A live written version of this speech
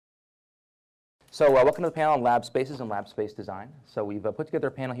So welcome to the panel on lab spaces and lab space design. So we've put together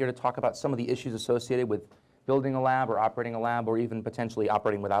a panel here to talk about some of the issues associated with building a lab or operating a lab or even potentially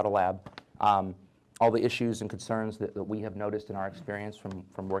operating without a lab. All the issues and concerns that we have noticed in our experience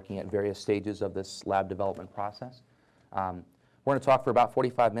from working at various stages of this lab development process. We're going to talk for about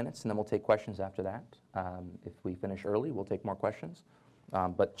 45 minutes, and then we'll take questions after that. If we finish early, we'll take more questions.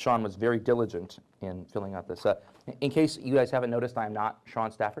 But Sean was very diligent in filling out this. In case you guys haven't noticed, I am not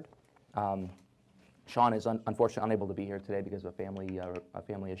Sean Stafford. Sean is unfortunately unable to be here today because of a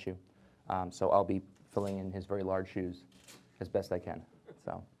family issue. So I'll be filling in his very large shoes as best I can.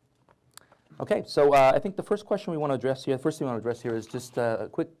 So, okay, so I think the first question we want to address here, the first thing we want to address here is just a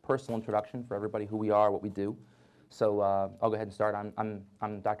quick personal introduction for everybody, who we are, what we do. So I'll go ahead and start.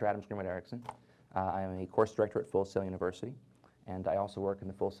 I'm Dr. Greenwood Erickson. I am a course director at Full Sail University, and I also work in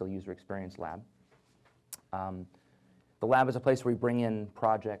the Full Sail User Experience Lab. The lab is a place where we bring in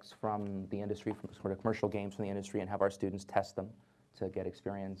projects from the industry, from sort of commercial games from the industry, and have our students test them to get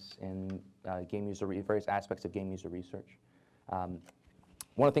experience in various aspects of game user research. One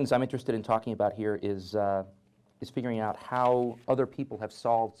of the things I'm interested in talking about here is figuring out how other people have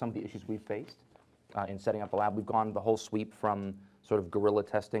solved some of the issues we've faced in setting up a lab. We've gone the whole sweep from sort of guerrilla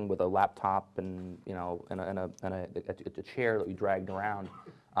testing with a laptop and a chair that we dragged around,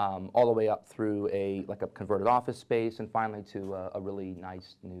 all the way up through a converted office space, and finally to a really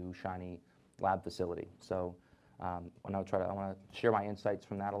nice new shiny lab facility. So I want to share my insights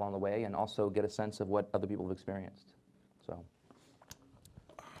from that along the way, and also get a sense of what other people have experienced. So,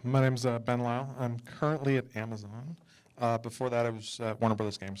 my name's Ben Lyle. I'm currently at Amazon. Before that, I was at Warner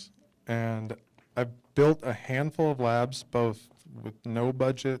Brothers Games, and I've built a handful of labs, both with no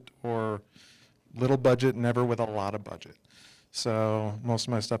budget or little budget, never with a lot of budget. So most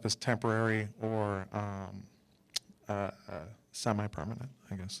of my stuff is temporary or semi-permanent,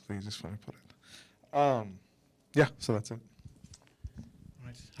 I guess is the easiest way to put it. Yeah, so that's it.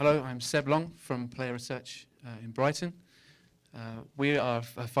 Right. Hello, I'm Seb Long from Player Research in Brighton. We are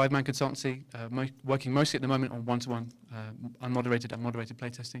a five-man consultancy working mostly at the moment on one-to-one, unmoderated and moderated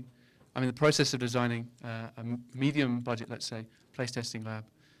playtesting. I'm in the process of designing a medium budget, let's say, place testing lab.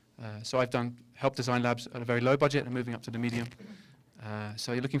 So I've helped design labs at a very low budget and moving up to the medium.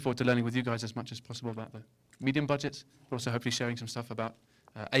 So you're looking forward to learning with you guys as much as possible about the medium budgets, but also hopefully sharing some stuff about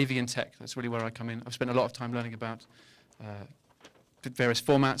AV and tech. That's really where I come in. I've spent a lot of time learning about various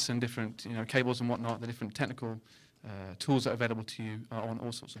formats and different cables and whatnot, the different technical tools that are available to you on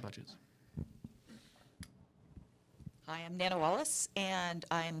all sorts of budgets. Hi, I'm Nana Wallace, and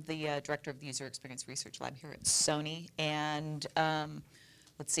I'm the director of the User Experience Research Lab here at Sony. And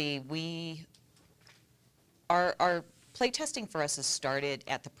let's see, our playtesting for us has started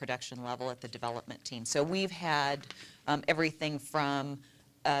at the production level, at the development team. So we've had everything from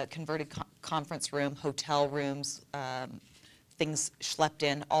converted conference room, hotel rooms, things schlepped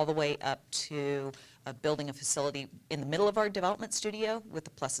in, all the way up to building a facility in the middle of our development studio with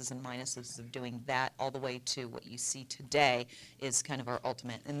the pluses and minuses of doing that, all the way to what you see today is kind of our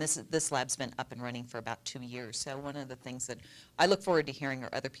ultimate. And this lab's been up and running for about 2 years. So one of the things that I look forward to hearing are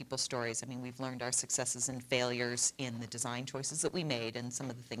other people's stories. I mean, we've learned our successes and failures in the design choices that we made and some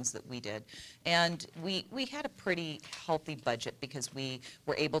of the things that we did. And we had a pretty healthy budget because we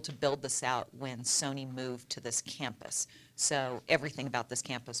were able to build this out when Sony moved to this campus. So everything about this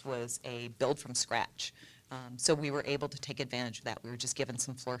campus was a build from scratch. So we were able to take advantage of that. We were just given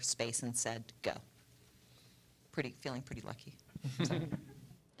some floor space and said, go. Feeling pretty lucky. So.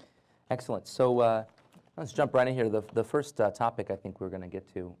 Excellent. So let's jump right in here. The first topic I think we're going to get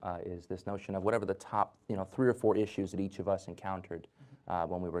to is this notion of whatever the top 3 or 4 issues that each of us encountered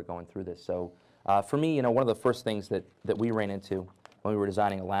when we were going through this. So for me, one of the first things that we ran into when we were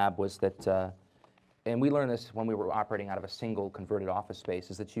designing a lab was that and we learned this when we were operating out of a single converted office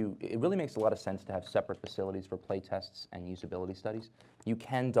space, is that it really makes a lot of sense to have separate facilities for play tests and usability studies. You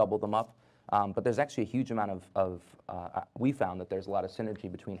can double them up, but there's actually a huge amount we found that there's a lot of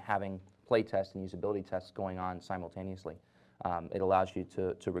synergy between having play tests and usability tests going on simultaneously. It allows you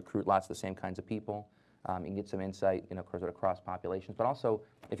to recruit lots of the same kinds of people. You can get some insight, across populations, but also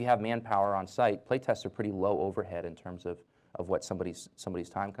if you have manpower on site, play tests are pretty low overhead in terms of what somebody's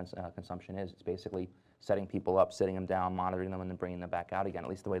time consumption is. It's basically setting people up, sitting them down, monitoring them, and then bringing them back out again, at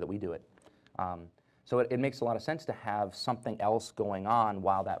least the way that we do it. So it makes a lot of sense to have something else going on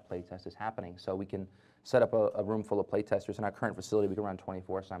while that playtest is happening. So we can set up a room full of playtesters. In our current facility, we can run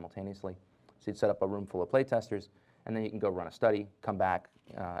 24 simultaneously. So you'd set up a room full of playtesters, and then you can go run a study, come back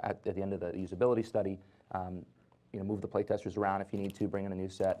at the end of the usability study, move the playtesters around if you need to, bring in a new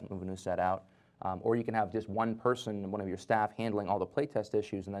set, move a new set out. Or you can have just one person, one of your staff, handling all the playtest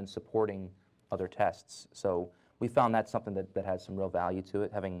issues and then supporting other tests. So we found that's something that has some real value to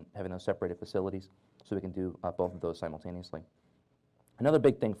it, having those separated facilities, so we can do both of those simultaneously. Another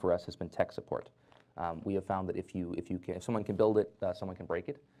big thing for us has been tech support. We have found that if someone can build it, someone can break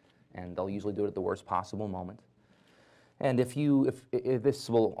it, and they'll usually do it at the worst possible moment. And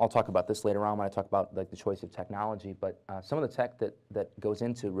I'll talk about this later on when I talk about like the choice of technology. But some of the tech that goes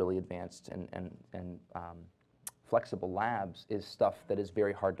into really advanced and flexible labs is stuff that is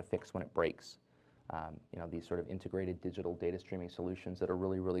very hard to fix when it breaks. You know, these sort of integrated digital data streaming solutions that are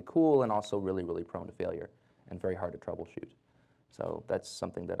really, really cool and also really, really prone to failure and very hard to troubleshoot. So that's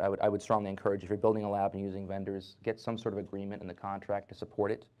something that I would strongly encourage. If you're building a lab and using vendors, get some sort of agreement in the contract to support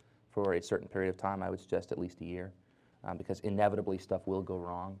it for a certain period of time. I would suggest at least a year, because inevitably stuff will go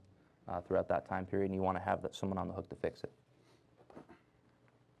wrong throughout that time period, and you want to have someone on the hook to fix it.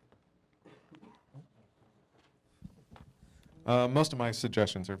 Most of my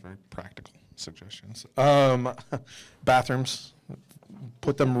suggestions are very practical suggestions. Bathrooms,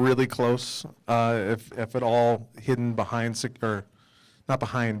 put them really close, if at all hidden behind, or not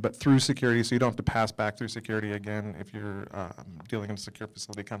behind, but through security, so you don't have to pass back through security again if you're dealing in a secure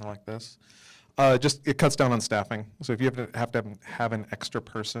facility kind of like this. It cuts down on staffing. So if you have to have an extra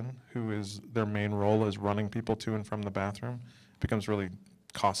person who is their main role is running people to and from the bathroom, it becomes really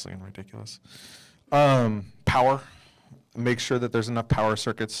costly and ridiculous. Power. Make sure that there's enough power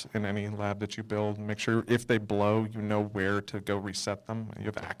circuits in any lab that you build. Make sure if they blow, you know where to go reset them. You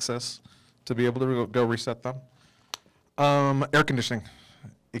have access to be able to go reset them. Air conditioning.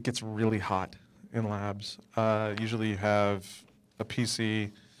 It gets really hot in labs. Usually you have a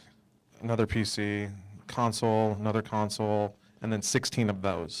PC, another PC, console, another console, and then 16 of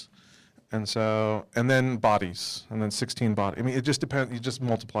those. And then bodies, and then 16 bodies. I mean, it just depends, it just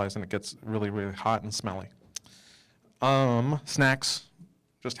multiplies and it gets really, really hot and smelly. Snacks,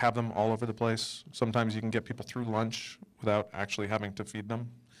 just have them all over the place. Sometimes you can get people through lunch without actually having to feed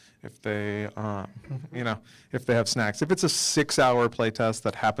them if they, if they have snacks. If it's a 6-hour play test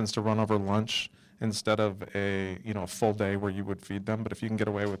that happens to run over lunch instead of a full day where you would feed them, but if you can get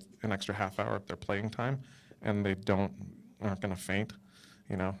away with an extra half hour of their playing time and they aren't going to faint,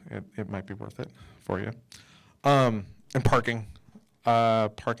 it might be worth it for you. And parking.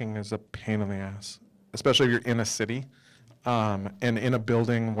 Parking is a pain in the ass, especially if you're in a city and in a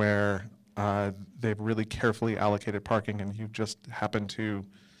building where they've really carefully allocated parking and you just happen to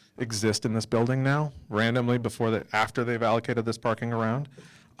exist in this building now randomly after they've allocated this parking around.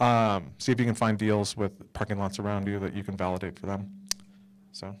 See if you can find deals with parking lots around you that you can validate for them.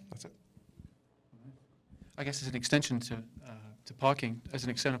 So that's it. I guess as an extension to parking, as an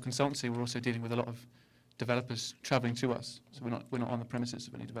external consultancy, we're also dealing with a lot of developers traveling to us. So we're not on the premises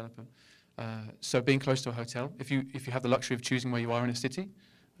of any developer. So being close to a hotel, if you have the luxury of choosing where you are in a city,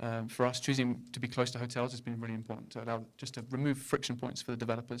 for us, choosing to be close to hotels has been really important to allow just to remove friction points for the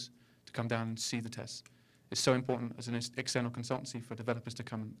developers to come down and see the tests. It's so important as an external consultancy for developers to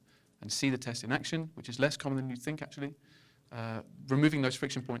come and see the test in action, which is less common than you think actually. Removing those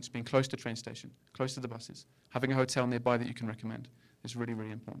friction points, being close to train station, close to the buses, having a hotel nearby that you can recommend is really,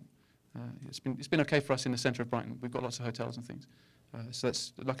 really important. It's been okay for us in the centre of Brighton. We've got lots of hotels and things. So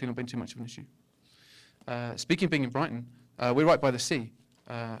that's luckily not been too much of an issue. Speaking of being in Brighton, we're right by the sea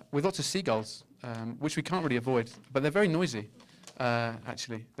with lots of seagulls, which we can't really avoid, but they're very noisy,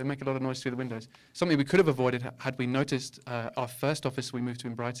 actually. They make a lot of noise through the windows. Something we could have avoided had we noticed our first office we moved to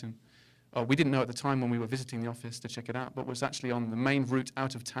in Brighton. We didn't know at the time when we were visiting the office to check it out, but was actually on the main route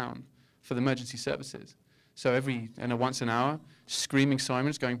out of town for the emergency services. So once an hour, screaming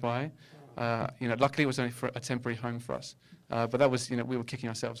sirens going by. Luckily it was only for a temporary home for us. But that was, we were kicking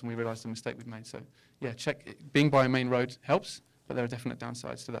ourselves when we realized the mistake we'd made. So yeah, being by a main road helps, but there are definite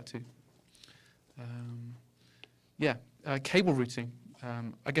downsides to that too. Cable routing,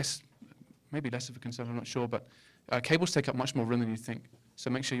 I guess maybe less of a concern, I'm not sure, but cables take up much more room than you think. So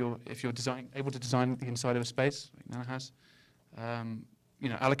make sure if you're able to design the inside of a space, like Nana has,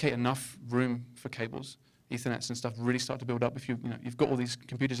 allocate enough room for cables. Ethernets and stuff really start to build up if you've got all these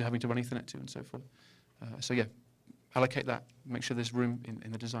computers you're having to run Ethernet to and so forth. Allocate that. Make sure there's room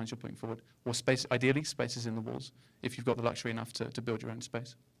in the designs you're putting forward. Or space, ideally, spaces in the walls, if you've got the luxury enough to build your own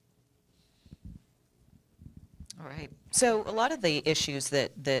space. All right. So a lot of the issues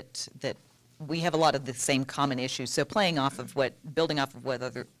that we have a lot of the same common issues. So building off of what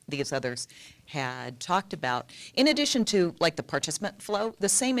these others had talked about, in addition to like the participant flow, the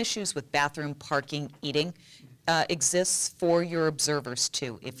same issues with bathroom, parking, eating. exists for your observers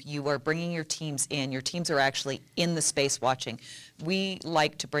too. If you are bringing your teams in, your teams are actually in the space watching. We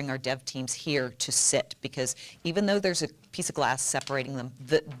like to bring our dev teams here to sit, because even though there's a piece of glass separating them,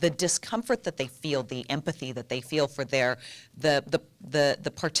 the discomfort that they feel, the empathy that they feel for the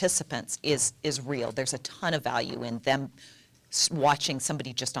participants is real. There's a ton of value in them watching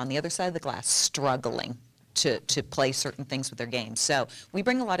somebody just on the other side of the glass struggling to play certain things with their games. So we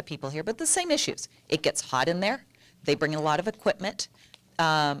bring a lot of people here, but the same issues. It gets hot in there. They bring a lot of equipment.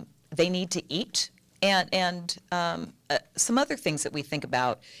 They need to eat. And some other things that we think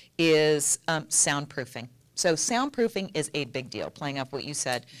about is soundproofing. So soundproofing is a big deal, playing off what you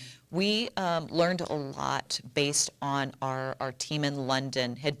said. We learned a lot based on our team in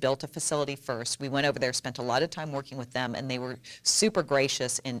London had built a facility first. We went over there, spent a lot of time working with them, and they were super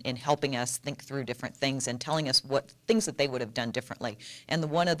gracious in helping us think through different things and telling us what things that they would have done differently. And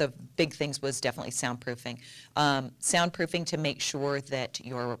one of the big things was definitely soundproofing. Soundproofing to make sure that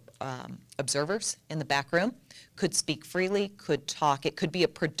your observers in the back room could speak freely, could talk. It could be a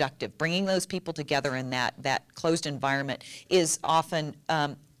productive. Bringing those people together in that closed environment is often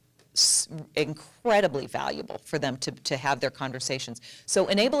incredibly valuable for them to have their conversations. So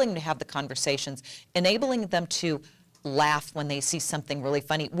enabling them to have the conversations, enabling them to laugh when they see something really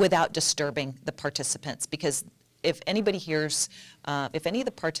funny without disturbing the participants, because if anybody hears, if any of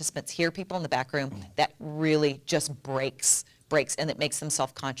the participants hear people in the back room, that really just breaks and it makes them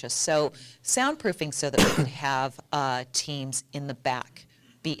self-conscious. So soundproofing so that we could have teams in the back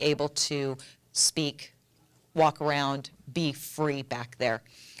be able to speak, walk around, be free back there.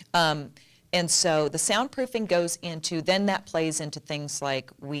 And so the soundproofing goes into, then that plays into things like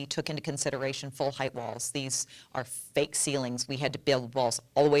we took into consideration full height walls. These are fake ceilings. We had to build walls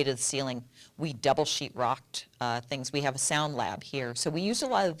all the way to the ceiling. We double sheet rocked things. We have a sound lab here. So we used a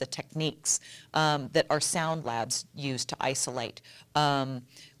lot of the techniques that our sound labs use to isolate.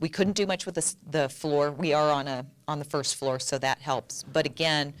 We couldn't do much with the floor. We are on the first floor, so that helps. But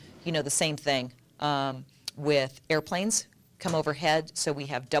again, you know, the same thing with airplanes come overhead, so we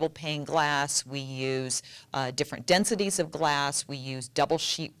have double pane glass, we use different densities of glass, we use double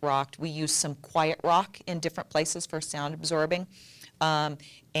sheet rocked, we use some quiet rock in different places for sound absorbing, and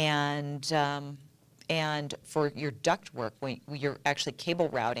for your duct work, when you're actually cable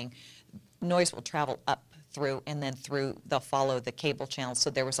routing, noise will travel up through and then they'll follow the cable channels,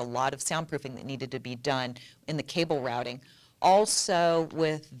 so there was a lot of soundproofing that needed to be done in the cable routing. Also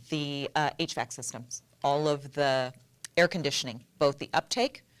with the HVAC systems, all of the air conditioning, both the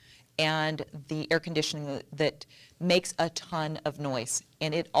uptake and the air conditioning that makes a ton of noise,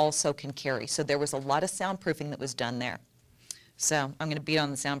 and it also can carry. So there was a lot of soundproofing that was done there. So I'm going to beat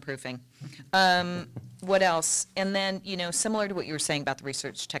on the soundproofing. What else? And then, you know, similar to what you were saying about the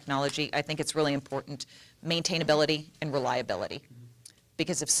research technology, I think it's really important, maintainability and reliability.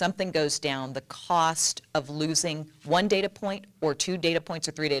 Because if something goes down, the cost of losing one data point or 2 data points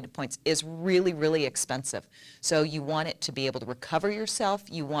or 3 data points is really, really expensive. So you want it to be able to recover yourself,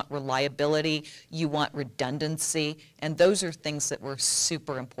 you want reliability, you want redundancy, and those are things that were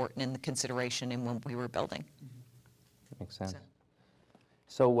super important in the consideration in when we were building. Makes sense.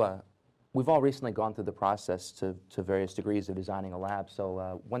 So we've all recently gone through the process to various degrees of designing a lab.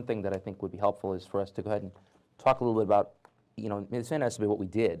 So one thing that I think would be helpful is for us to go ahead and talk a little bit about, you know, it's not necessarily what we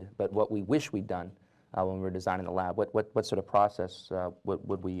did, but what we wish we'd done when we were designing the lab. What sort of process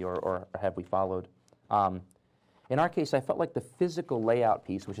would we or have we followed? In our case, I felt like the physical layout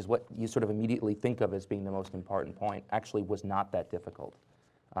piece, which is what you sort of immediately think of as being the most important point, actually was not that difficult.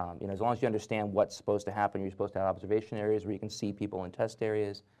 You know, as long as you understand what's supposed to happen, you're supposed to have observation areas where you can see people in test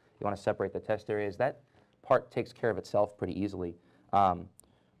areas. You want to separate the test areas. That part takes care of itself pretty easily.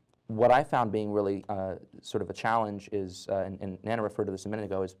 What I found being really sort of a challenge is, and Nana referred to this a minute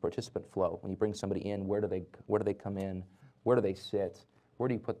ago, is participant flow. When you bring somebody in, where do they come in? Where do they sit? Where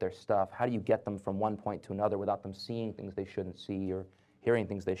do you put their stuff? How do you get them from one point to another without them seeing things they shouldn't see or hearing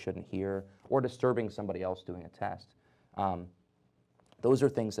things they shouldn't hear or disturbing somebody else doing a test? Those are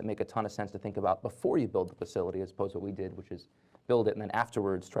things that make a ton of sense to think about before you build the facility, as opposed to what we did, which is build it and then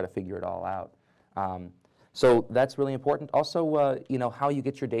afterwards try to figure it all out. So that's really important. Also, you know, how you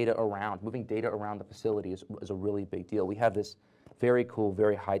get your data around. Moving data around the facility is a really big deal. We have this very cool,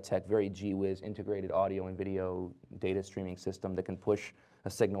 very high-tech, very gee-whiz integrated audio and video data streaming system that can push a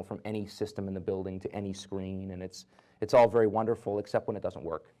signal from any system in the building to any screen, and it's all very wonderful, except when it doesn't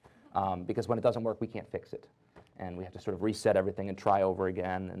work. Because when it doesn't work, we can't fix it, and we have to sort of reset everything and try over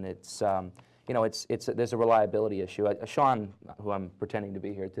again. And it's you know, there's a reliability issue. Sean, who I'm pretending to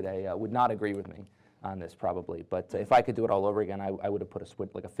be here today, would not agree with me. on this probably, but if I could do it all over again, I would have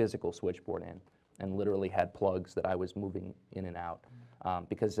put like a physical switchboard in and literally had plugs that I was moving in and out,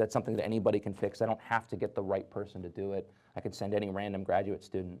 because that's something that anybody can fix. I don't have to get the right person to do it. I could send any random graduate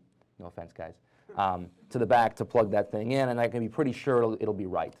student, no offense guys, to the back to plug that thing in, and I can be pretty sure it'll be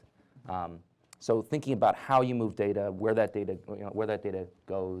right. So thinking about how you move data, where that data, where that data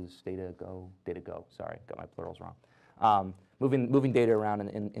goes, data go. Sorry, got my plurals wrong. Moving data around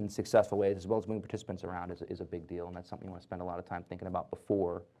in successful ways, as well as moving participants around, is a big deal, and that's something you want to spend a lot of time thinking about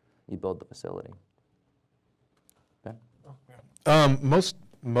before you build the facility. Ben?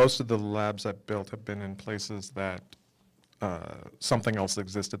 Most of the labs I've built have been in places that something else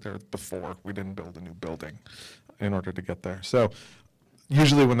existed there before. We didn't build a new building in order to get there. So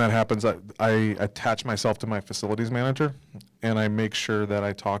usually when that happens, I attach myself to my facilities manager, and I make sure that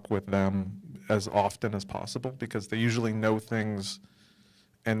I talk with them as often as possible, because they usually know things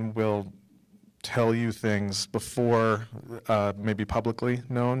and will tell you things before maybe publicly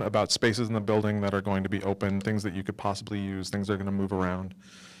known about spaces in the building that are going to be open, things that you could possibly use, things that are going to move around.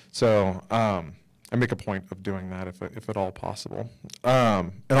 So I make a point of doing that if at all possible.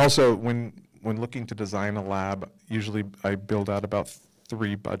 And also when looking to design a lab, usually I build out about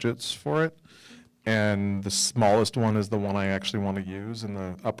 3 budgets for it. And the smallest one is the one I actually want to use, and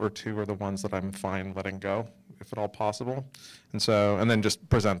the upper 2 are the ones that I'm fine letting go, if at all possible. And then just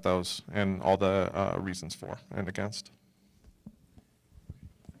present those and all the reasons for and against.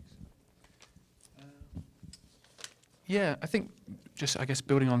 Yeah, I think I guess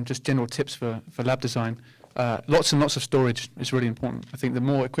building on just general tips for lab design, lots and lots of storage is really important. I think the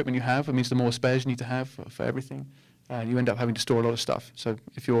more equipment you have, it means the more spares you need to have for everything. You end up having to store a lot of stuff. So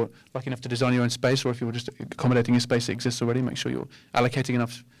if you're lucky enough to design your own space, or if you're just accommodating a space that exists already, make sure you're allocating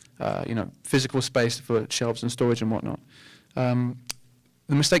enough physical space for shelves and storage and whatnot.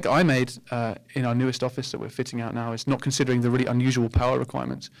 The mistake I made in our newest office that we're fitting out now is not considering the really unusual power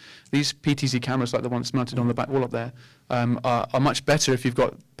requirements. These PTZ cameras, like the ones mounted on the back wall up there, are much better if you've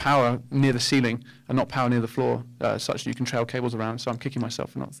got power near the ceiling and not power near the floor, such that you can trail cables around. So I'm kicking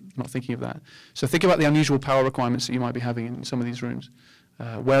myself for not thinking of that. So think about the unusual power requirements that you might be having in some of these rooms.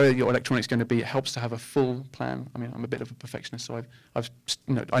 Where your electronics going to be, it helps to have a full plan. I mean, I'm a bit of a perfectionist, so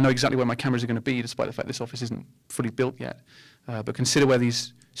I know exactly where my cameras are going to be, despite the fact this office isn't fully built yet. But consider where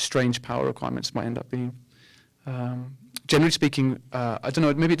these strange power requirements might end up being. Generally speaking, I don't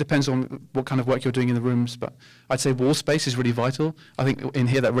know, maybe it depends on what kind of work you're doing in the rooms, but I'd say wall space is really vital. I think in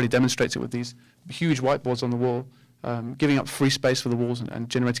here that really demonstrates it with these huge whiteboards on the wall. Giving up free space for the walls and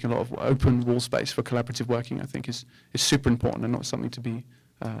generating a lot of open wall space for collaborative working, I think, is super important and not something to be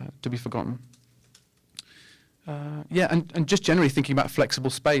forgotten. Yeah, and just generally thinking about flexible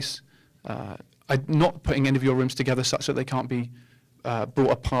space. Not putting any of your rooms together such that they can't be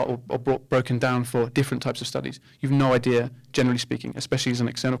brought apart or broken down for different types of studies. You've no idea, generally speaking, especially as an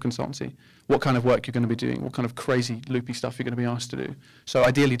external consultancy, what kind of work you're going to be doing, what kind of crazy loopy stuff you're going to be asked to do. So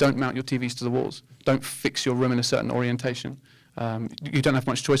ideally, don't mount your TVs to the walls. Don't fix your room in a certain orientation. You don't have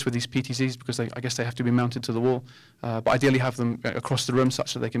much choice with these PTZs because I guess they have to be mounted to the wall. But ideally have them across the room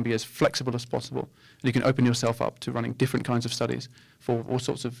such that they can be as flexible as possible. And you can open yourself up to running different kinds of studies for all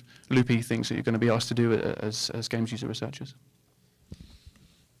sorts of loopy things that you're going to be asked to do as games user researchers.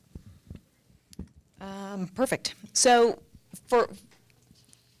 Perfect. So for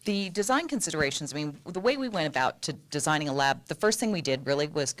the design considerations, I mean, the way we went about to designing a lab, the first thing we did really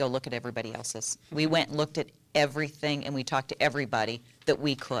was go look at everybody else's. We went and looked at everything, and we talked to everybody that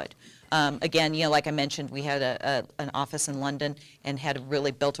we could. Again, like I mentioned, we had an office in London and had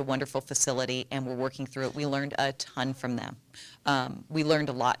really built a wonderful facility, and we're working through it. We learned a ton from them. We learned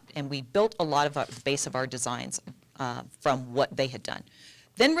a lot, and we built a lot of the base of our designs from what they had done.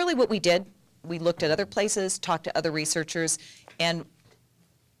 Then really what we did, we looked at other places, talked to other researchers, and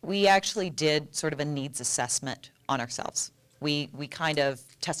we actually did sort of a needs assessment on ourselves. We kind of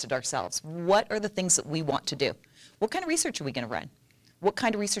tested ourselves. What are the things that we want to do? What kind of research are we going to run? What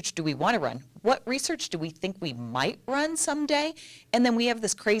kind of research do we want to run? What research do we think we might run someday? And then we have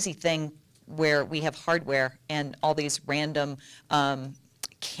this crazy thing where we have hardware and all these random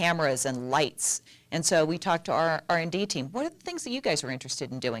cameras and lights. And so we talked to our R&D team. What are the things that you guys are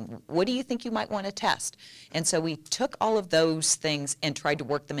interested in doing? What do you think you might want to test? And so we took all of those things and tried to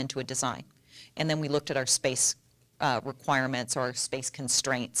work them into a design. And then we looked at our space requirements or space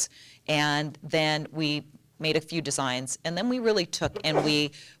constraints. And then we made a few designs. And then we really took and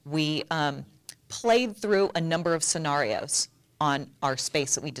we played through a number of scenarios on our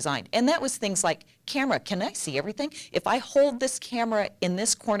space that we designed. And that was things like, camera, can I see everything? If I hold this camera in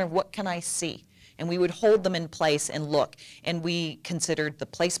this corner, what can I see? and we would hold them in place and look. And we considered the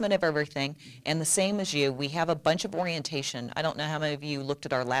placement of everything, and the same as you, we have a bunch of orientation. I don't know how many of you looked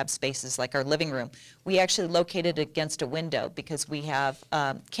at our lab spaces, like our living room. We actually located it against a window because we have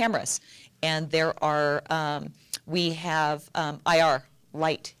cameras, and there are, we have IR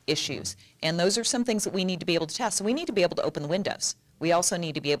light issues, and those are some things that we need to be able to test. So we need to be able to open the windows. We also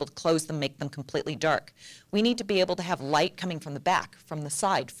need to be able to close them, make them completely dark. We need to be able to have light coming from the back, from the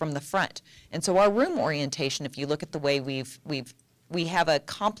side, from the front. And so our room orientation, if you look at the way we have a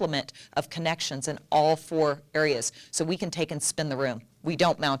complement of connections in all 4 areas, so we can take and spin the room. We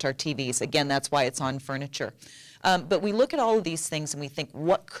don't mount our TVs. Again, that's why it's on furniture. But we look at all of these things and we think,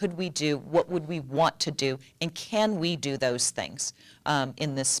 what could we do? What would we want to do? And can we do those things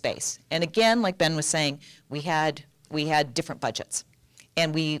in this space? And again, like Ben was saying, we had different budgets.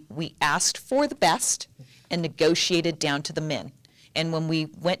 And we asked for the best and negotiated down to the min. And when we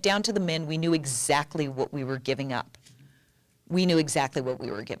went down to the min, we knew exactly what we were giving up. We knew exactly what we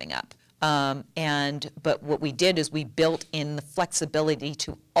were giving up. But what we did is we built in the flexibility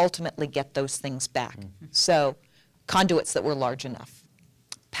to ultimately get those things back. So conduits that were large enough.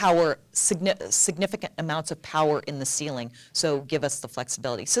 Power, significant amounts of power in the ceiling, so give us the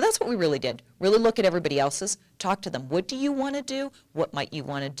flexibility. So that's what we really did. Really look at everybody else's, talk to them. What do you want to do? What might you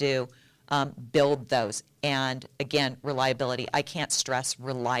want to do? Build those. And again, reliability. I can't stress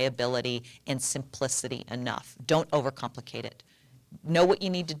reliability and simplicity enough. Don't overcomplicate it. Know what you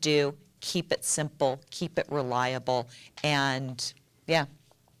need to do, keep it simple, keep it reliable, and yeah,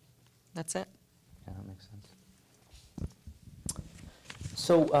 that's it. Yeah, that makes sense.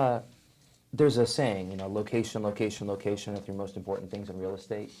 So there's a saying, you know, location, location, location are the 3 most important things in real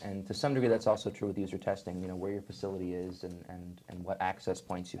estate. And to some degree, that's also true with user testing. You know, where your facility is and what access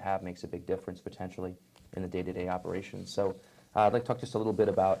points you have makes a big difference potentially in the day-to-day operations. So I'd like to talk just a little bit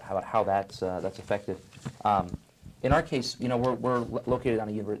about how that's effective. In our case, you know, we're located on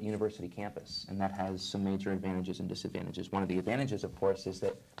a university campus, and that has some major advantages and disadvantages. One of the advantages, of course, is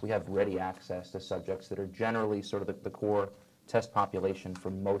that we have ready access to subjects that are generally sort of the core test population for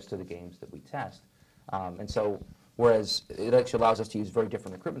most of the games that we test. And so, whereas it actually allows us to use very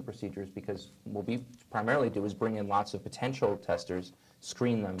different recruitment procedures, because what we primarily do is bring in lots of potential testers,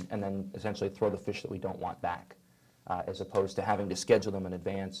 screen them, and then essentially throw the fish that we don't want back, as opposed to having to schedule them in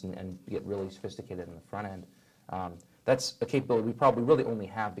advance and get really sophisticated in the front end. That's a capability we probably really only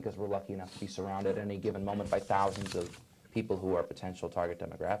have because we're lucky enough to be surrounded at any given moment by thousands of people who are potential target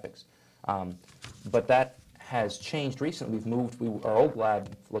demographics. But that has changed recently. We've moved, our old lab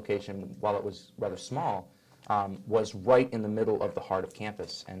location, while it was rather small, was right in the middle of the heart of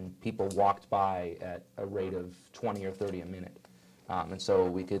campus, and people walked by at a rate of 20 or 30 a minute. And so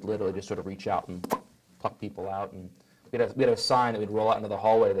we could literally just sort of reach out and pluck people out. And we had a sign that we'd roll out into the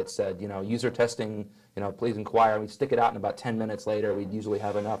hallway that said, you know, user testing, you know, please inquire. We'd stick it out, and about 10 minutes later, we'd usually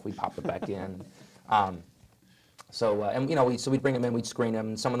have enough. We'd pop it back in. And you know, so we'd bring them in, we'd screen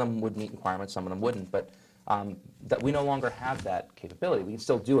them. Some of them would meet requirements, some of them wouldn't. But that we no longer have that capability. We can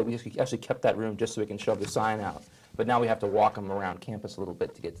still do it. We actually kept that room just so we can shove the sign out. But now we have to walk them around campus a little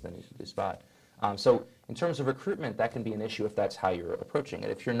bit to get to the new spot. So in terms of recruitment, that can be an issue if that's how you're approaching it.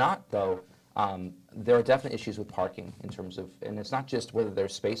 If you're not, though, there are definite issues with parking in terms of, and it's not just whether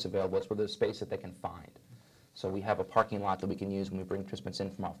there's space available, it's whether there's space that they can find. So we have a parking lot that we can use when we bring participants in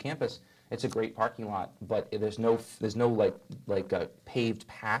from off campus. It's a great parking lot, but there's no like a paved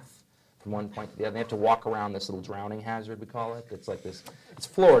path from one point to the other. They have to walk around this little drowning hazard, we call it. It's like this, it's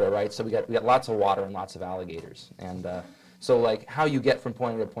Florida, right? So we got lots of water and lots of alligators. And so like how you get from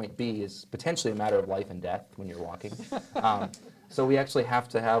point A to point B is potentially a matter of life and death when you're walking. So we actually have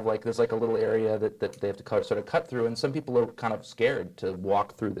to have there's like a little area that they have to sort of cut through, and some people are kind of scared to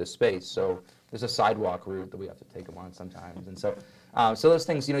walk through this space. So there's a sidewalk route that we have to take them on sometimes. And so so those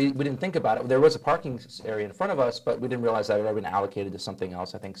things, you know, we didn't think about it. There was a parking area in front of us, but we didn't realize that it had already been allocated to something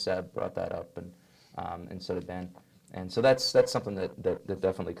else. I think Seb brought that up, and so did Ben. And so that's something that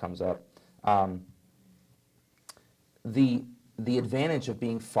definitely comes up. The advantage of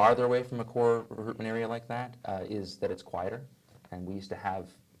being farther away from a core recruitment area like that is that it's quieter. And we used to have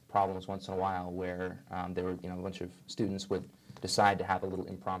problems once in a while where there were, you know, a bunch of students would decide to have a little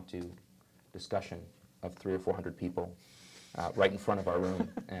impromptu discussion of 300 or 400 people right in front of our room.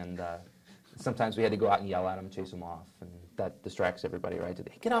 And sometimes we had to go out and yell at them, chase them off, and that distracts everybody, right?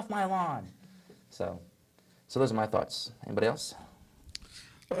 Get off my lawn! So those are my thoughts. Anybody else?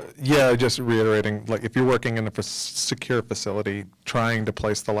 Yeah, just reiterating, like if you're working in a secure facility, trying to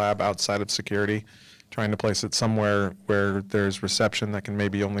place the lab outside of security, trying to place it somewhere where there's reception that can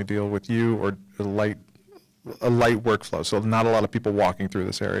maybe only deal with you, or a light workflow, so not a lot of people walking through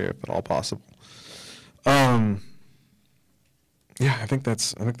this area if at all possible. Yeah, I think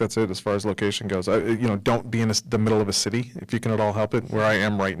that's it as far as location goes. Don't be in the middle of a city if you can at all help it. Where I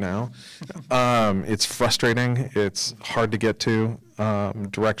am right now, it's frustrating. It's hard to get to.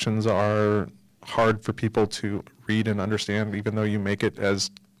 Directions are hard for people to read and understand, even though you make it as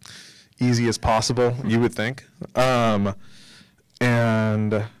easy as possible. You would think.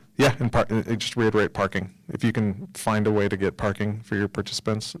 Just reiterate parking. If you can find a way to get parking for your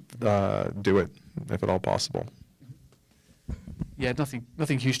participants, do it if at all possible. Yeah,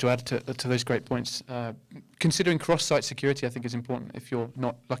 nothing huge to add to those great points. Considering cross-site security, I think, is important if you're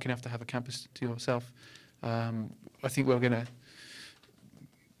not lucky enough to have a campus to yourself. I think we'll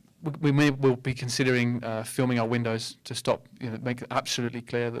be considering filming our windows to stop, make it absolutely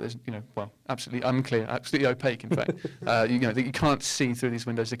clear that there's, absolutely unclear, absolutely opaque, in fact. That you can't see through these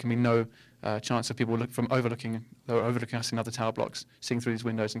windows. There can be no chance of people overlooking us in other tower blocks, seeing through these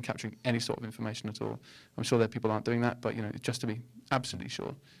windows and capturing any sort of information at all. I'm sure that people aren't doing that, but just to be absolutely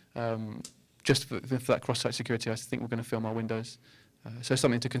sure, just for that cross-site security, I think we're going to film our windows. So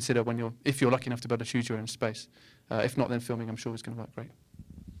something to consider if you're lucky enough to be able to choose your own space. If not, then filming, I'm sure, is going to work great.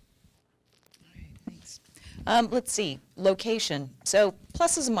 Let's see, location. So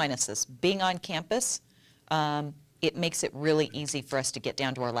pluses and minuses. Being on campus, it makes it really easy for us to get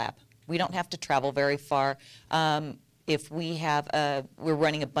down to our lab. We don't have to travel very far. If we're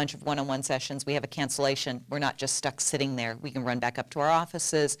running a bunch of one-on-one sessions, we have a cancellation, we're not just stuck sitting there. We can run back up to our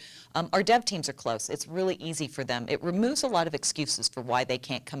offices. Our dev teams are close. It's really easy for them. It removes a lot of excuses for why they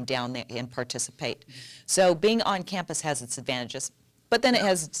can't come down there and participate. So being on campus has its advantages. But then it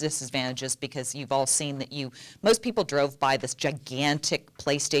has disadvantages because you've all seen that most people drove by this gigantic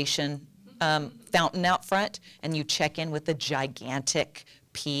PlayStation fountain out front, and you check in with the gigantic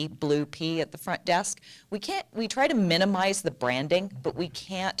blue P at the front desk. We try to minimize the branding, but we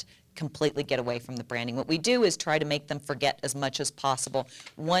can't completely get away from the branding. What we do is try to make them forget as much as possible.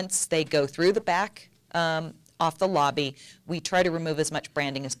 Once they go through the back off the lobby, we try to remove as much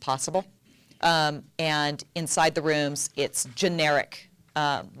branding as possible. And inside the rooms, it's generic.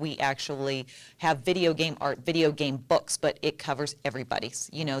 We actually have video game art, video game books, but it covers everybody's.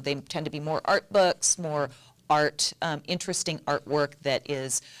 They tend to be more art books, more art, interesting artwork that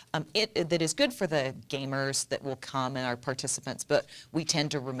is good for the gamers that will come and our participants, but we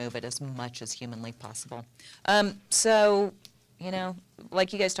tend to remove it as much as humanly possible. So,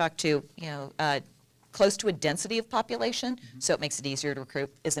 like you guys talked to, close to a density of population, so it makes it easier to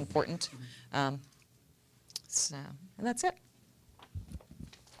recruit, is important. And that's it.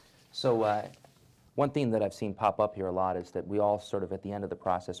 So one thing that I've seen pop up here a lot is that we all sort of at the end of the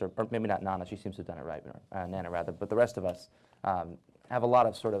process, or maybe not Nana, she seems to have done it right, Nana rather, but the rest of us have a lot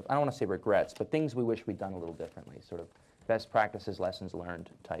of sort of, I don't want to say regrets, but things we wish we'd done a little differently, sort of best practices, lessons learned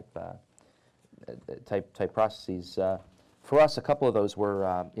type processes. For us, a couple of those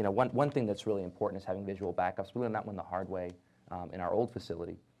were, one thing that's really important is having visual backups. We learned that one the hard way in our old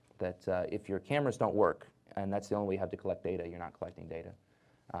facility, that if your cameras don't work, and that's the only way you have to collect data, you're not collecting data.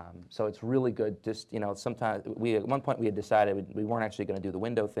 So it's really good, just, sometimes, at one point we had decided we weren't actually going to do the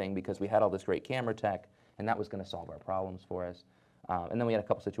window thing because we had all this great camera tech, and that was going to solve our problems for us. And then we had a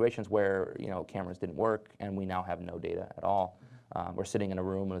couple situations where, cameras didn't work, and we now have no data at all. We're sitting in a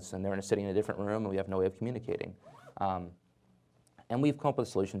room, and they're sitting in a different room, and we have no way of communicating. And we've come up with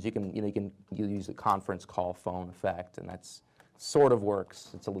solutions. You use the conference call phone effect, and that's sort of works.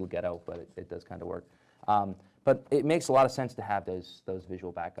 It's a little ghetto, but it does kind of work. But it makes a lot of sense to have those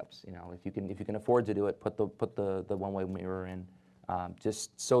visual backups. If you can afford to do it, put the one-way mirror in,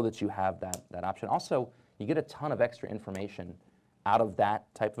 just so that you have that option. Also, you get a ton of extra information out of that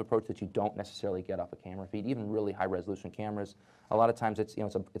type of approach that you don't necessarily get off a camera feed. Even really high-resolution cameras, a lot of times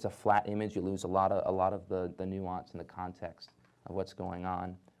it's a flat image. You lose a lot of the nuance and the context of what's going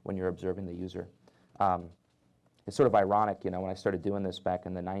on when you're observing the user. It's sort of ironic, when I started doing this back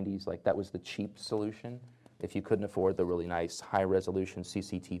in the 90s, like that was the cheap solution if you couldn't afford the really nice high-resolution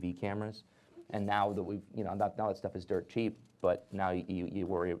CCTV cameras. And now that we've, now that stuff is dirt cheap, but now you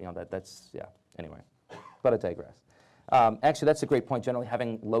worry, that's, yeah, anyway. But I digress. Actually, that's a great point. Generally,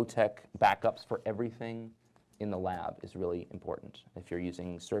 having low-tech backups for everything in the lab is really important. If you're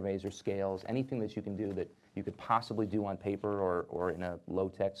using surveys or scales, anything that you can do that you could possibly do on paper or in a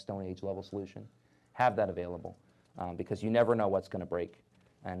low-tech Stone Age level solution, have that available. Because you never know what's going to break.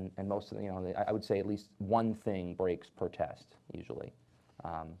 And most of the, I would say at least one thing breaks per test, usually.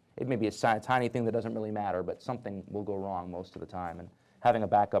 It may be a tiny thing that doesn't really matter, but something will go wrong most of the time. And having a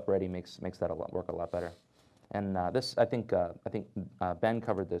backup ready makes that work a lot better. And this, I think Ben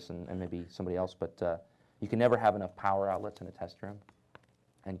covered this, and maybe somebody else, but you can never have enough power outlets in a test room.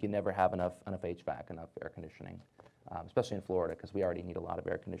 and you never have enough HVAC, enough air conditioning, especially in Florida, because we already need a lot of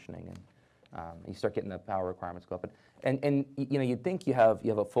air conditioning, and you start getting the power requirements go up. And you know, you'd think you have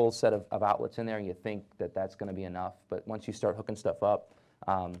a full set of outlets in there, and you think that that's going to be enough, but once you start hooking stuff up,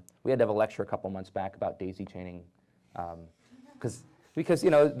 we had to have a lecture a couple months back about daisy chaining, because you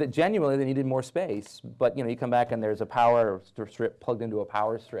know, genuinely they needed more space, but you know, you come back and there's a power strip plugged into a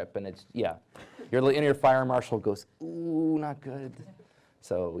power strip, and it's, yeah, your inner fire marshal goes, ooh, not good.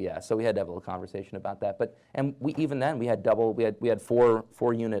 So yeah, so we had to have a little conversation about that. But even then we had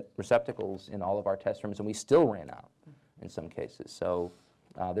four unit receptacles in all of our test rooms, and we still ran out in some cases. So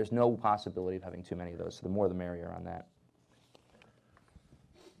there's no possibility of having too many of those. So the more the merrier on that.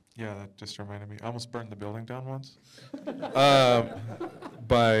 Yeah, that just reminded me. I almost burned the building down once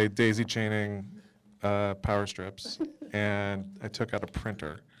by daisy chaining power strips, and I took out a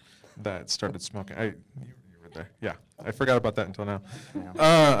printer that started smoking. You were there. Yeah, I forgot about that until now.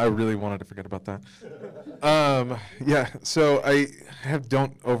 Yeah. I really wanted to forget about that. Yeah, so I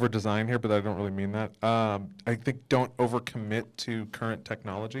don't over-design here, but I don't really mean that. I think don't overcommit to current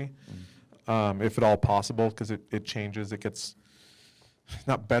technology, if at all possible, because it changes. It gets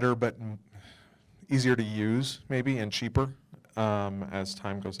not better, but easier to use, maybe, and cheaper as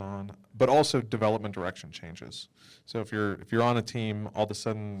time goes on. But also development direction changes. So if you're on a team, all of a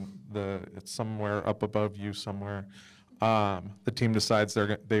sudden it's somewhere up above you somewhere. The team decides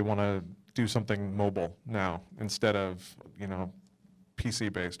they want to do something mobile now instead of, you know,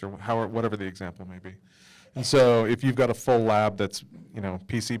 PC based, or whatever the example may be. And so if you've got a full lab that's, you know,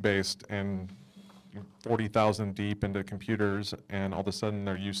 PC based and 40,000 deep into computers, and all of a sudden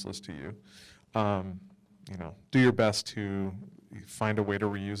they're useless to you, you know, do your best to find a way to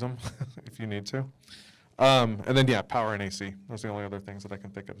reuse them if you need to. And then, yeah, power and AC. Those are the only other things that I can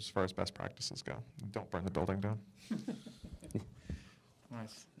think of as far as best practices go. Don't burn the building down.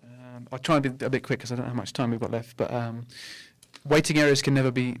 Nice. I'll try and be a bit quick because I don't know how much time we've got left. But waiting areas can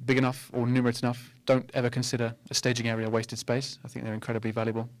never be big enough or numerous enough. Don't ever consider a staging area wasted space. I think they're incredibly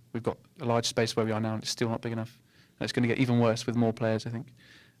valuable. We've got a large space where we are now, and it's still not big enough. And it's going to get even worse with more players, I think.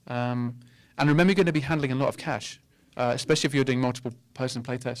 And remember, you're going to be handling a lot of cash, especially if you're doing multiple person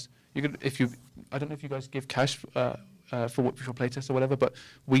play tests. I don't know if you guys give cash for your play tests or whatever, but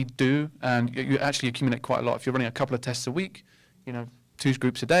we do, and you actually accumulate quite a lot. If you're running a couple of tests a week, you know, 2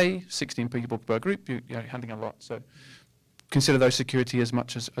 groups a day, 16 people per group, you're handling a lot. So consider those security as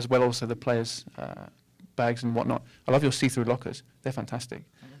much as well, also the players' bags and whatnot. I love your see-through lockers. They're fantastic.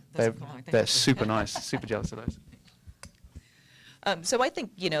 They're super nice. Super jealous of those. So I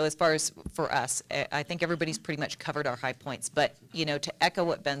think, you know, as far as for us, I think everybody's pretty much covered our high points. But, you know, to echo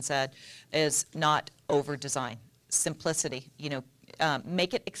what Ben said, is not over-design. Simplicity, you know,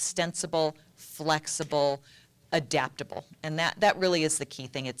 make it extensible, flexible, adaptable. And that really is the key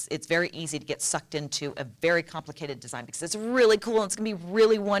thing. It's very easy to get sucked into a very complicated design because it's really cool and it's going to be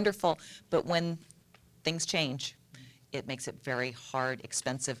really wonderful. But when things change, it makes it very hard,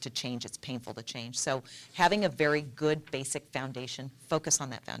 expensive to change. It's painful to change. So having a very good basic foundation, focus on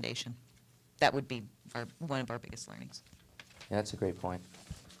that foundation. That would be one of our biggest learnings. Yeah, that's a great point.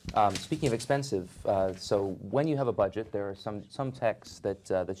 Speaking of expensive, so when you have a budget, there are some techs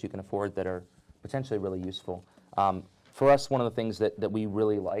that you can afford that are potentially really useful. For us, one of the things that we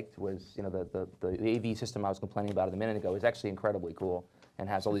really liked was, you know, the AV system I was complaining about a minute ago is actually incredibly cool and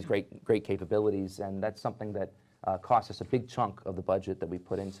has all these great capabilities, and that's something that costs us a big chunk of the budget that we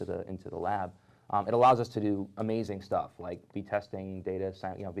put into the lab. It allows us to do amazing stuff, like be testing data,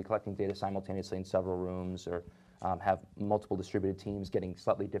 you know, be collecting data simultaneously in several rooms, or have multiple distributed teams getting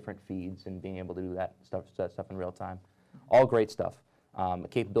slightly different feeds and being able to do that stuff in real time. All great stuff. A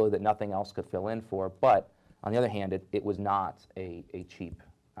capability that nothing else could fill in for, but on the other hand, it was not a cheap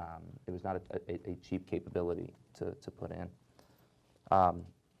capability to put in.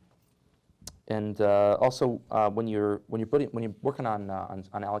 Also, when you're working on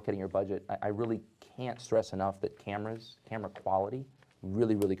allocating your budget, I really can't stress enough that camera quality,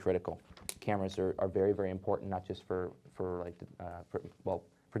 really critical. Cameras are very, very important, not just for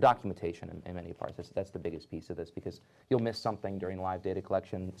documentation in many parts. That's the biggest piece of this, because you'll miss something during live data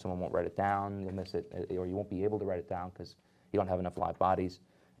collection. Someone won't write it down. You'll miss it, or you won't be able to write it down because you don't have enough live bodies.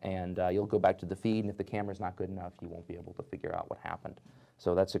 And you'll go back to the feed, and if the camera's not good enough, you won't be able to figure out what happened.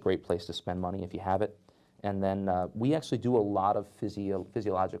 So that's a great place to spend money if you have it. And then we actually do a lot of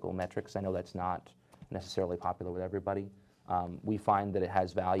physiological metrics. I know that's not necessarily popular with everybody. We find that it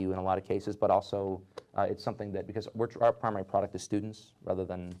has value in a lot of cases, but also it's something that, because our primary product is students rather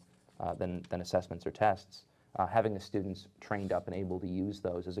than assessments or tests, having the students trained up and able to use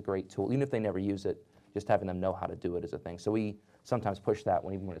those is a great tool. Even if they never use it, just having them know how to do it is a thing. So we sometimes push that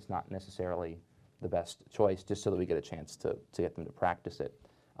even when it's not necessarily the best choice, just so that we get a chance to get them to practice it.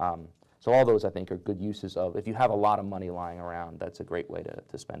 So all those, I think, are good uses of, if you have a lot of money lying around, that's a great way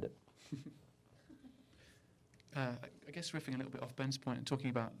to spend it. I guess riffing a little bit off Ben's point and talking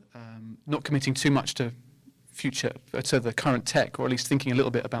about not committing too much to the current tech, or at least thinking a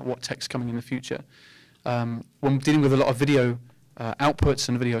little bit about what tech's coming in the future. When dealing with a lot of video outputs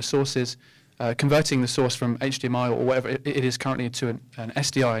and video sources, converting the source from HDMI or whatever it is currently to an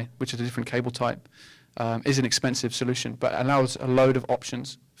SDI, which is a different cable type, is an expensive solution, but allows a load of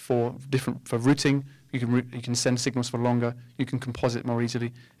options for routing. You can send signals for longer. You can composite more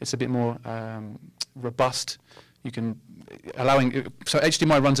easily. It's a bit more robust. So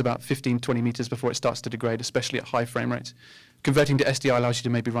HDMI runs about 15-20 meters before it starts to degrade, especially at high frame rates. Converting to SDI allows you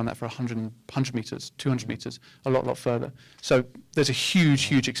to maybe run that for 100 meters, 200 meters, a lot further. So there's a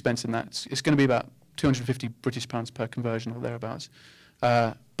huge expense in that. It's going to be about 250 British pounds per conversion or thereabouts.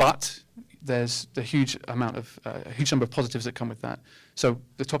 But there's a huge number of positives that come with that. So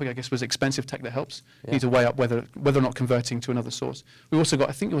the topic, I guess, was expensive tech that helps. Yeah. You need to weigh up whether or not converting to another source. We've also got,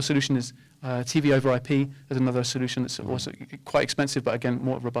 I think your solution is TV over IP. There's another solution that's also quite expensive, but again,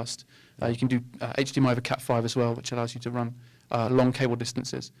 more robust. You can do HDMI over Cat5 as well, which allows you to run long cable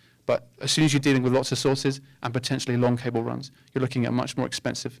distances. But as soon as you're dealing with lots of sources and potentially long cable runs, you're looking at a much more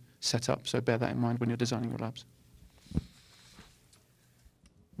expensive setup. So bear that in mind when you're designing your labs.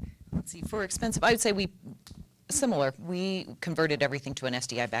 Let's see, for expensive, I would say we converted everything to an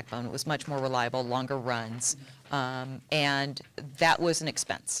SDI backbone. It was much more reliable, longer runs, and that was an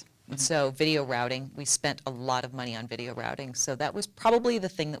expense. So video routing, we spent a lot of money on video routing, so that was probably the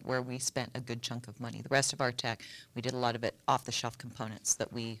thing where we spent a good chunk of money. The rest of our tech, we did a lot of it off-the-shelf components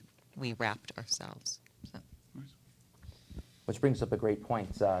that we wrapped ourselves. So. Which brings up a great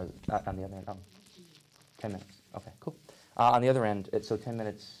point on the other end. 10 minutes. Okay, cool. On the other end, so 10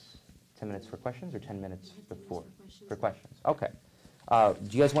 minutes for questions or 10 minutes before? For questions. Okay. Do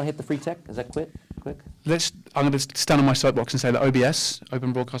you guys want to hit the free tech? Is that quick? I'm going to stand on my soapbox and say that OBS,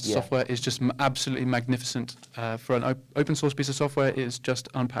 Open Broadcaster Software, is just absolutely magnificent. For an open source piece of software, it is just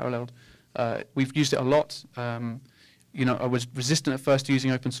unparalleled. We've used it a lot. I was resistant at first to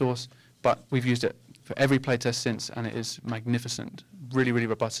using open source, but we've used it for every playtest since, and it is magnificent. Really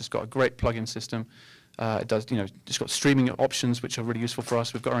robust. It's got a great plug-in system. It does, it's got streaming options, which are really useful for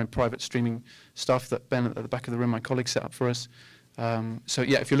us. We've got our own private streaming stuff that Ben at the back of the room, my colleague, set up for us. So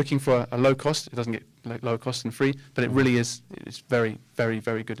yeah, if you're looking for a low cost, it doesn't get lower cost than free, but it really is. It's very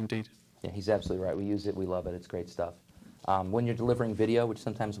good indeed. Yeah, he's absolutely right. We use it. We love it. It's great stuff. When you're delivering video, which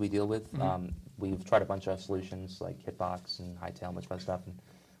sometimes we deal with, we've tried a bunch of solutions like Hitbox and Hightail, a bunch of other stuff. And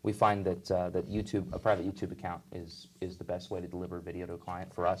we find that a private YouTube account is the best way to deliver video to a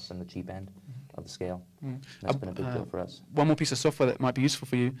client for us on the cheap end of the scale. That's been a big deal for us. One more piece of software that might be useful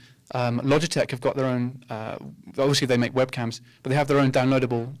for you. Logitech have got their own, obviously they make webcams, but they have their own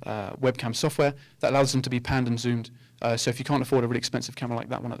downloadable webcam software that allows them to be panned and zoomed. So if you can't afford a really expensive camera like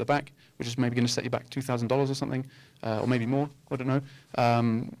that one at the back, which is maybe going to set you back $2,000 or something, or maybe more, I don't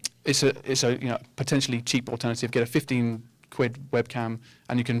know. It's a potentially cheap alternative. Get a 15 quid webcam,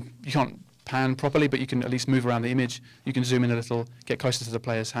 and you can't pan properly, but you can at least move around the image. You can zoom in a little, get closer to the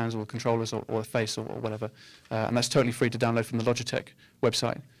player's hands or controllers or the face or whatever, and that's totally free to download from the Logitech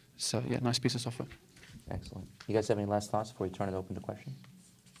website. So yeah, nice piece of software. Excellent. You guys have any last thoughts before we turn it open to questions?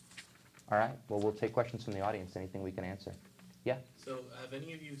 All right. Well, we'll take questions from the audience. Anything we can answer? Yeah. So have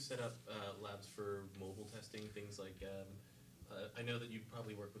any of you set up labs for mobile testing, things like? I know that you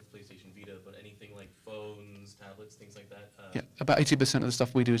probably work with PlayStation Vita, but anything like phones, tablets, things like that? Yeah, about 80% of the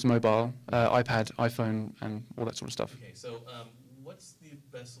stuff we do is mobile, iPad, iPhone, and all that sort of stuff. Okay, so what's the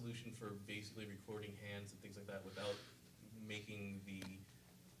best solution for basically recording hands and things like that without making the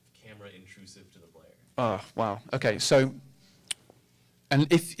camera intrusive to the player? Oh, wow. Okay, so, and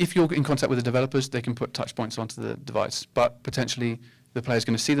if you're in contact with the developers, they can put touch points onto the device, but potentially the player's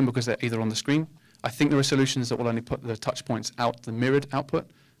going to see them because they're either on the screen. I think there are solutions that will only put the touch points out the mirrored output,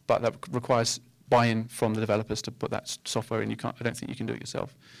 but that requires buy-in from the developers to put that software in. I don't think you can do it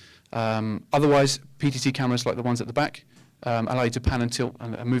yourself. Otherwise, PTT cameras like the ones at the back allow you to pan and tilt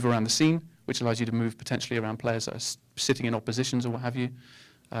and move around the scene, which allows you to move potentially around players that are sitting in oppositions or what have you.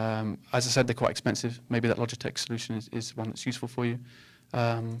 As I said, they're quite expensive. Maybe that Logitech solution is one that's useful for you.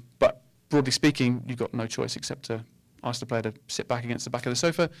 But broadly speaking, you've got no choice except to ask the player to sit back against the back of the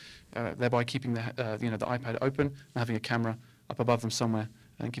sofa, thereby keeping the iPad open and having a camera up above them somewhere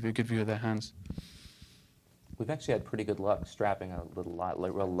and give you a good view of their hands. We've actually had pretty good luck strapping a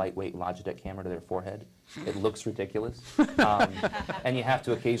real lightweight Logitech camera to their forehead. It looks ridiculous, and you have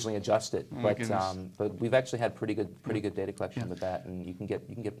to occasionally adjust it. Oh my goodness. But we've actually had pretty good data collection with that, and you can get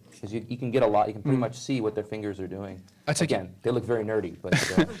because you can get a lot. You can pretty much see what their fingers are doing. I take Again, they look very nerdy, but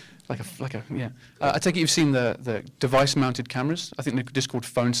yeah. I take it you've seen the device-mounted cameras. I think they're just called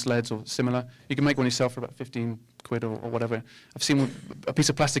phone sleds or similar. You can make one yourself for about 15 quid or whatever. I've seen a piece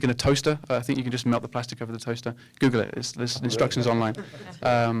of plastic in a toaster. I think you can just melt the plastic over the toaster. Google it. There's instructions online.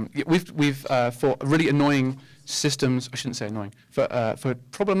 We've for really annoying systems. I shouldn't say annoying. For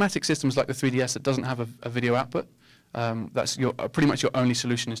problematic systems like the 3DS that doesn't have a video output, that's pretty much your only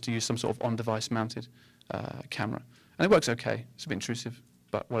solution is to use some sort of on-device mounted camera, and it works okay. It's a bit intrusive,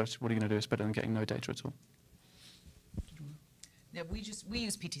 but what are you going to do? It's better than getting no data at all. No, we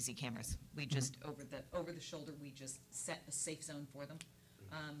use PTZ cameras. We just over the shoulder. We just set a safe zone for them.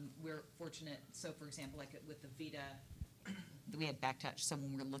 We're fortunate. So, for example, like with the Vita, we had back touch. So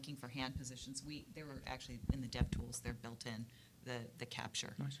when we're looking for hand positions, they were actually in the dev tools. They're built in the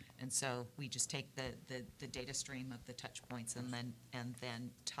capture, Nice. and so we just take the data stream of the touch points and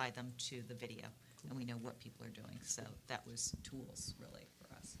then tie them to the video, and we know what people are doing. So that was tools really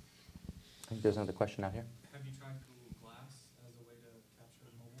for us. I think there's another question out here. Have you tried Google Glass as a way to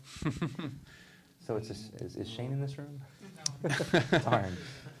capture mobile? So is Shane in this room? Darn.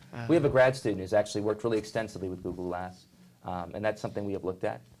 We have a grad student who's actually worked really extensively with Google Glass, and that's something we have looked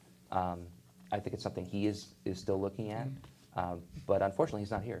at. I think it's something he is still looking at, but unfortunately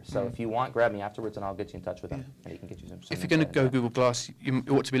he's not here. So if you want, grab me afterwards and I'll get you in touch with him, and he can get you some If you're going to insight go into that. Google Glass, you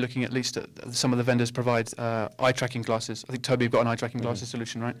ought to be looking at least at some of the vendors provide eye tracking glasses. I think Toby have got an eye tracking glasses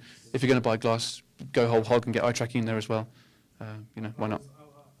solution, right? If you're going to buy glass, go whole hog and get eye tracking in there as well. Why not?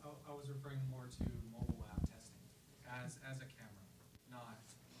 I was referring more to mobile app testing as a camera, not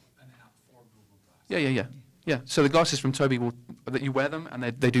an app for Google Glass. Yeah. So the glasses from Toby that you wear them, and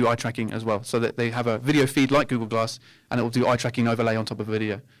they do eye tracking as well. So that they have a video feed like Google Glass, and it will do eye tracking overlay on top of a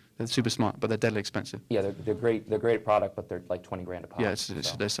video. They're super smart, but they're deadly expensive. Yeah, they're great. They're great product, but they're like 20 grand a pop. Yeah, so.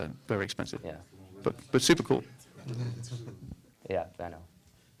 they're very expensive. Yeah. But super cool. Yeah, I know.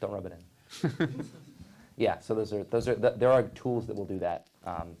 Don't rub it in. Yeah, so there are tools that will do that.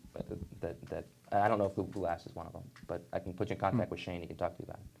 That I don't know if Google Glass is one of them, but I can put you in contact with Shane. He can talk to you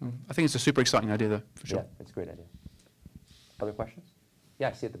about it. I think it's a super exciting idea, though, for sure. Yeah, it's a great idea. Other questions? Yeah,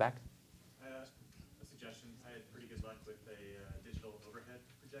 I see at the back. I have a suggestion. I had pretty good luck with a digital overhead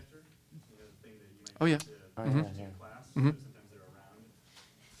projector. You know, the thing that you might Oh, yeah. use to Oh, teach yeah. in class. Mhm. Sometimes they're around.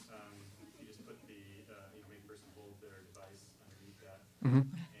 You just put the main person hold their device underneath that, Mhm.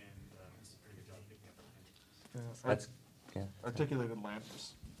 and it's a pretty good job picking up everything. That's yeah. Articulated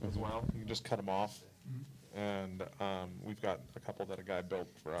lamps as well. You can just cut them off. And we've got a couple that a guy built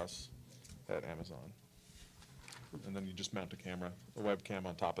for us at Amazon. And then you just mount a camera, a webcam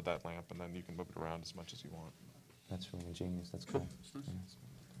on top of that lamp, and then you can move it around as much as you want. That's really ingenious. That's cool. Yeah.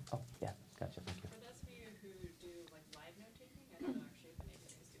 Oh, yeah, gotcha. Thank you. For those of you who do like live note taking, I don't know actually if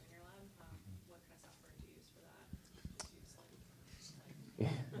anybody's doing your lab, what kind of software do you use for that? Just use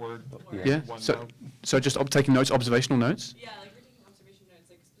like Word. Yeah. OneNote. So just taking notes, observational notes. yeah, like we're taking observation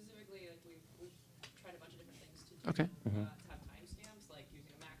notes, like specifically like we've tried a bunch of different things to do, Okay. Mhm. to have timestamps, like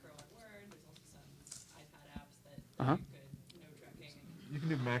using a macro on Word. There's also some iPad apps that Uh-huh. do good note tracking. You can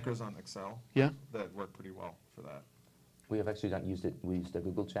do macros on Excel Yeah. that work pretty well for that. We have actually used it. We used a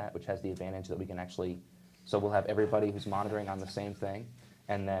Google Chat, which has the advantage that we can actually. So we'll have everybody who's monitoring on the same thing,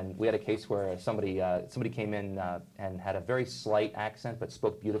 and then we had a case where somebody came in and had a very slight accent but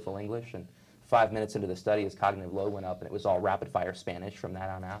spoke beautiful English, and 5 minutes into the study, his cognitive load went up, and it was all rapid-fire Spanish from that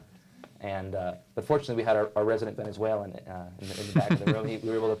on out. And but fortunately, we had our resident Venezuelan in the back of the room. We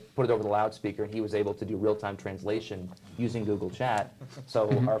were able to put it over the loudspeaker, and he was able to do real-time translation using Google Chat. So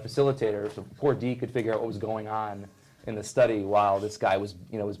our facilitator, so poor D, could figure out what was going on in the study while this guy was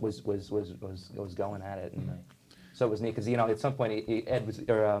was going at it. And so it was neat because at some point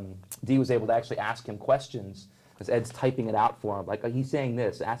D was able to actually ask him questions because Ed's typing it out for him, like, he's saying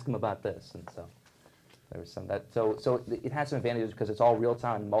this, ask him about this, and so. There was some that so it has some advantages because it's all real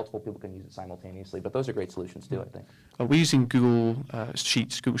time. Multiple people can use it simultaneously, but those are great solutions too, I think. We're using Google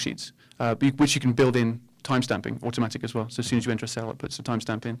Sheets, which you can build in timestamping automatic as well. So as soon as you enter a cell, it puts a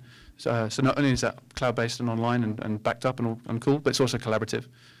timestamp in. So not only is that cloud-based and online and backed up and cool, but it's also collaborative.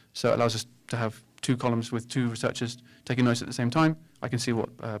 So it allows us to have 2 columns with 2 researchers taking notes at the same time. I can see what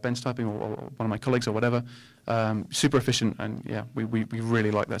Ben's typing or one of my colleagues or whatever. Super efficient, and yeah, we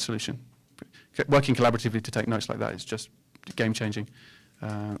really like that solution. Working collaboratively to take notes like that is just game-changing.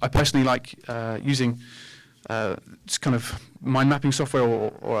 I personally like using it's kind of mind mapping software,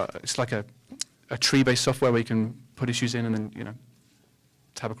 or it's like a a tree-based software where you can put issues in and then, you know,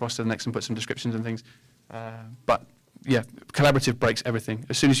 tab across to the next and put some descriptions and things. But yeah, collaborative breaks everything.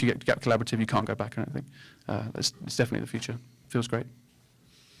 As soon as you get collaborative, you can't go back, I don't think. It's definitely the future. Feels great.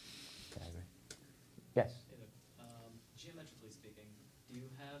 Yes. Geometrically speaking, do you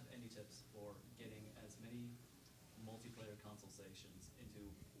have any tips for getting as many multiplayer console stations into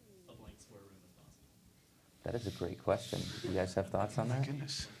a blank square room as possible? That is a great question. Do you guys have thoughts on that?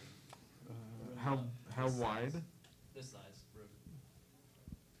 Goodness. How wide? This size room.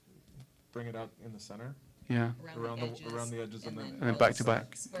 Bring it out in the center? Yeah. Around the edges and then then back to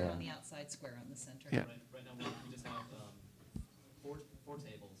back. Square on the Yeah. outside, square on the center. Yeah. Right now, we just have four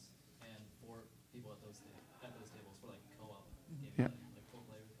tables and 4 people at those tables for like co-op gaming, Yeah. like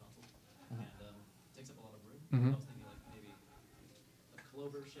 4-player consoles, and takes up a lot of room. Mhm. I was thinking like maybe a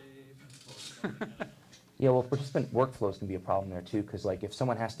clover shape or something. I don't know. Yeah, well, participant workflows can be a problem there too, because like if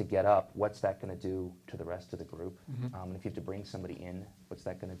someone has to get up, what's that going to do to the rest of the group? And if you have to bring somebody in, what's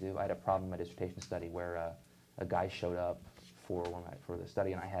that going to do? I had a problem in my dissertation study where a guy showed up for the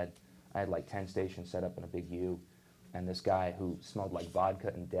study, and I had like 10 stations set up in a big U, and this guy who smelled like vodka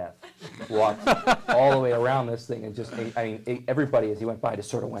and death walked all the way around this thing and just, everybody as he went by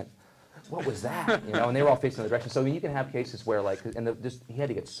just sort of went, what was that? You know, and they were all facing the direction. So I mean, you can have cases where like, and he had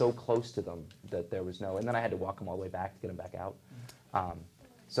to get so close to them that there was no, and then I had to walk him all the way back to get him back out.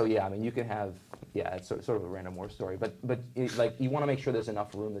 So yeah, I mean, you can have, yeah, it's sort of a random war story, but like you want to make sure there's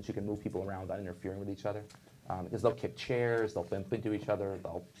enough room that you can move people around without interfering with each other, because they'll kick chairs, they'll bump into each other,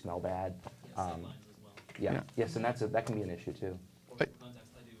 they'll smell bad. Yeah, sight lines as well. Yeah, Yeah. yes, and that can be an issue too. For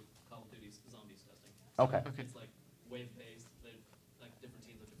context, I do Call of Duty's zombies testing. Okay. Okay. It's like wave-based, like different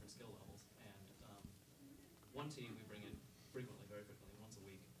teams with different skill levels, and one team we bring in frequently, very frequently, once a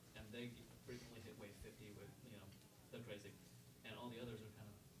week, and they frequently hit wave 50 with, you know, they're crazy, and all the others are kind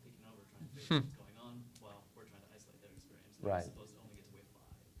of peeking over trying to figure out what's going on while we're trying to isolate their experience. They're Right. supposed to only get to wave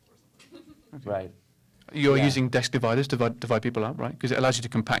 5 or something. Right. You're Yeah. using desk dividers to divide people up, right? Because it allows you to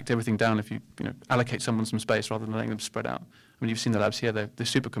compact everything down if you allocate someone some space rather than letting them spread out. I mean, you've seen the labs here; they're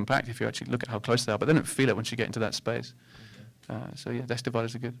super compact if you actually look at how close they are, but they don't feel it once you get into that space. So yeah, desk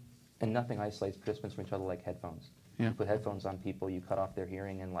dividers are good. And nothing isolates participants from each other like headphones. Yeah. You put headphones on people, you cut off their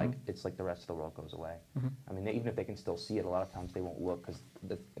hearing, and like it's like the rest of the world goes away. I mean, even if they can still see it, a lot of times they won't look because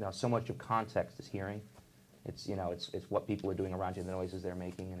so much of context is hearing. It's it's what people are doing around you, the noises they're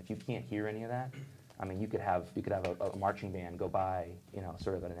making, and if you can't hear any of that, I mean, you could have a marching band go by,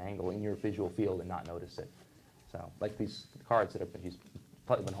 sort of at an angle in your visual field and not notice it. So, like these cards that he's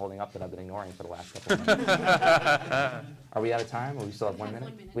probably been holding up that I've been ignoring for the last couple of minutes. Are we out of time, or we still have 1 minute?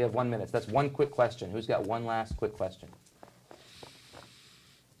 1 minute. We have 1 minute. That's one quick question. Who's got one last quick question?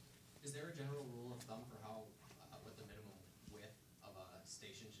 Is there a general rule of thumb for how, what the minimum width of a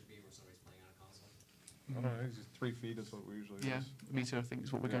station should be where somebody's playing on a console? I don't know, it's just 3 feet is what we usually Yeah, use. meter I think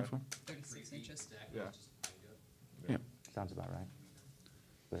is what we're going Yeah. for. 36 3 feet inches. exactly, Yeah. which is how you do it. Yeah. Sounds about right.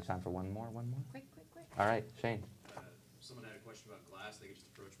 We have time for one more? Quick. All right, Shane. Someone had a question about glass, they could just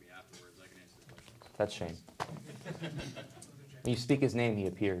approach me afterwards, I can answer the questions. That's Shane. When you speak his name, he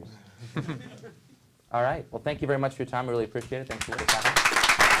appears. All right. Well, thank you very much for your time. I really appreciate it. Thanks for listening.